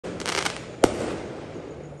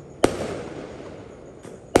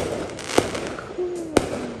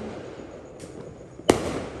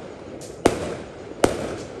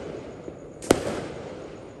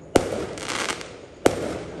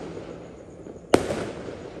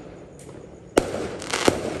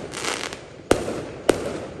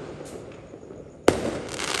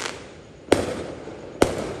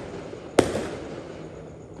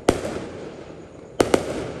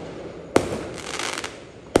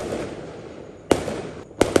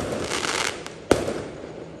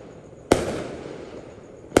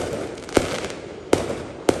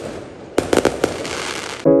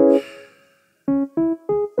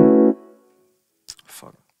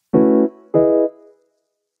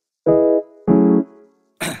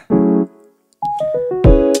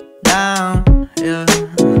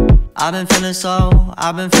I've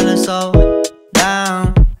been feeling so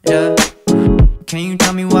down, yeah. Can you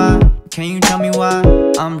tell me why? Can you tell me why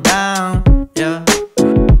I'm down, yeah?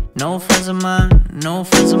 No friends of mine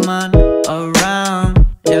around,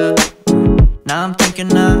 yeah. Now I'm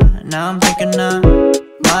thinking I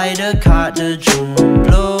might have caught the June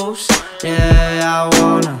blues. Yeah, I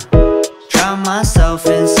wanna drown myself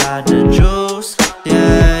inside the juice.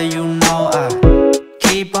 Yeah, you know I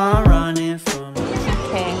keep on running from you.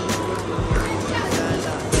 Okay.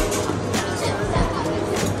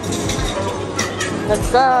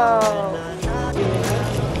 Let's go.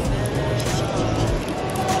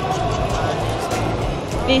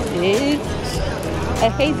 This is a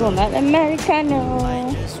hazelnut Americano.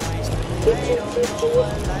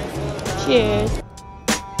 Cheers.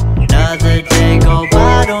 Another day go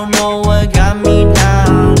by, don't know what got me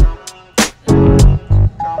down.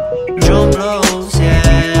 June blues,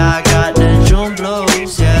 yeah, I got the June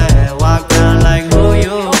blues, yeah. Walk around like who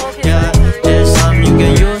you, yeah. There's something you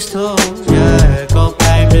get used to, yeah. Go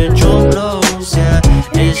blame the June blues, yeah.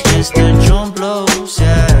 It's just the June blues,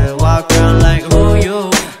 yeah. Walk around like who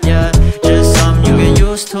you, yeah. Just something you get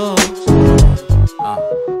used to.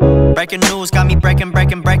 Breaking news got me breaking.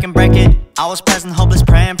 I was present, hopeless,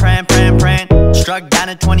 praying. Struck down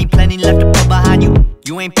at 20, plenty left to put behind you.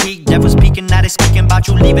 You ain't peaked, devil speaking, now they speaking about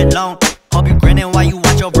you, leave it alone. Hope you grinning while you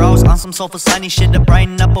watch your bros on some soulful sunny shit to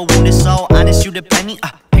brighten up a wounded soul. Honest, you the penny,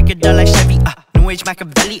 pick it up like Chevy, New Age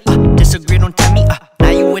Machiavelli, disagree, don't tell me, now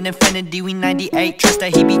you in infinity, we 98, trust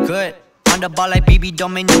that he be good. On the ball like BB,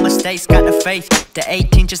 don't make no mistakes, got the faith. The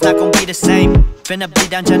 18 just not gon' be the same. Finna bleed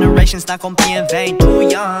down generations, not gon' be in vain. Too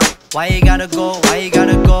young, why you gotta go,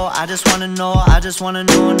 I just wanna know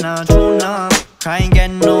now, too numb. Crying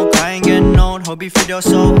getting old, hope you freed your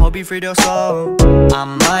soul, I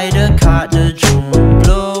might have caught the June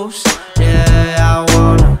blues. Yeah, I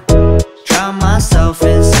wanna drown myself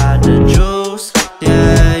inside the juice.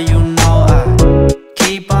 Yeah, you know I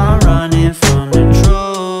keep on running from the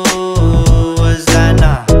truth. Was that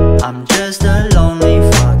not? I'm just a lonely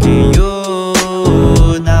fucking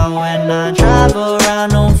you. Now when I drive around,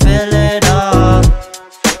 don't feel it all.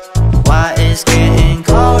 Why it's getting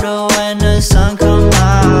colder when the sun come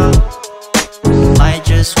out? Might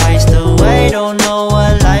just waste away, don't know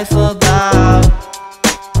what life about.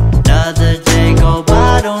 Another day go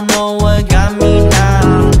by, don't know what got me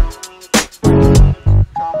down.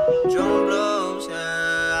 June blues,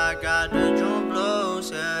 yeah, I got the June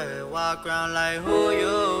blues, yeah. Walk around like who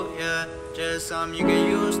you, yeah. Just something you get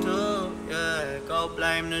used to, yeah. Go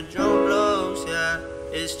blame the June blues, yeah.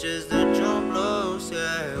 It's just the June blues,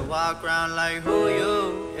 yeah. Walk around like who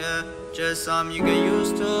you, yeah. Just something you get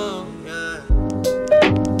used to, yeah.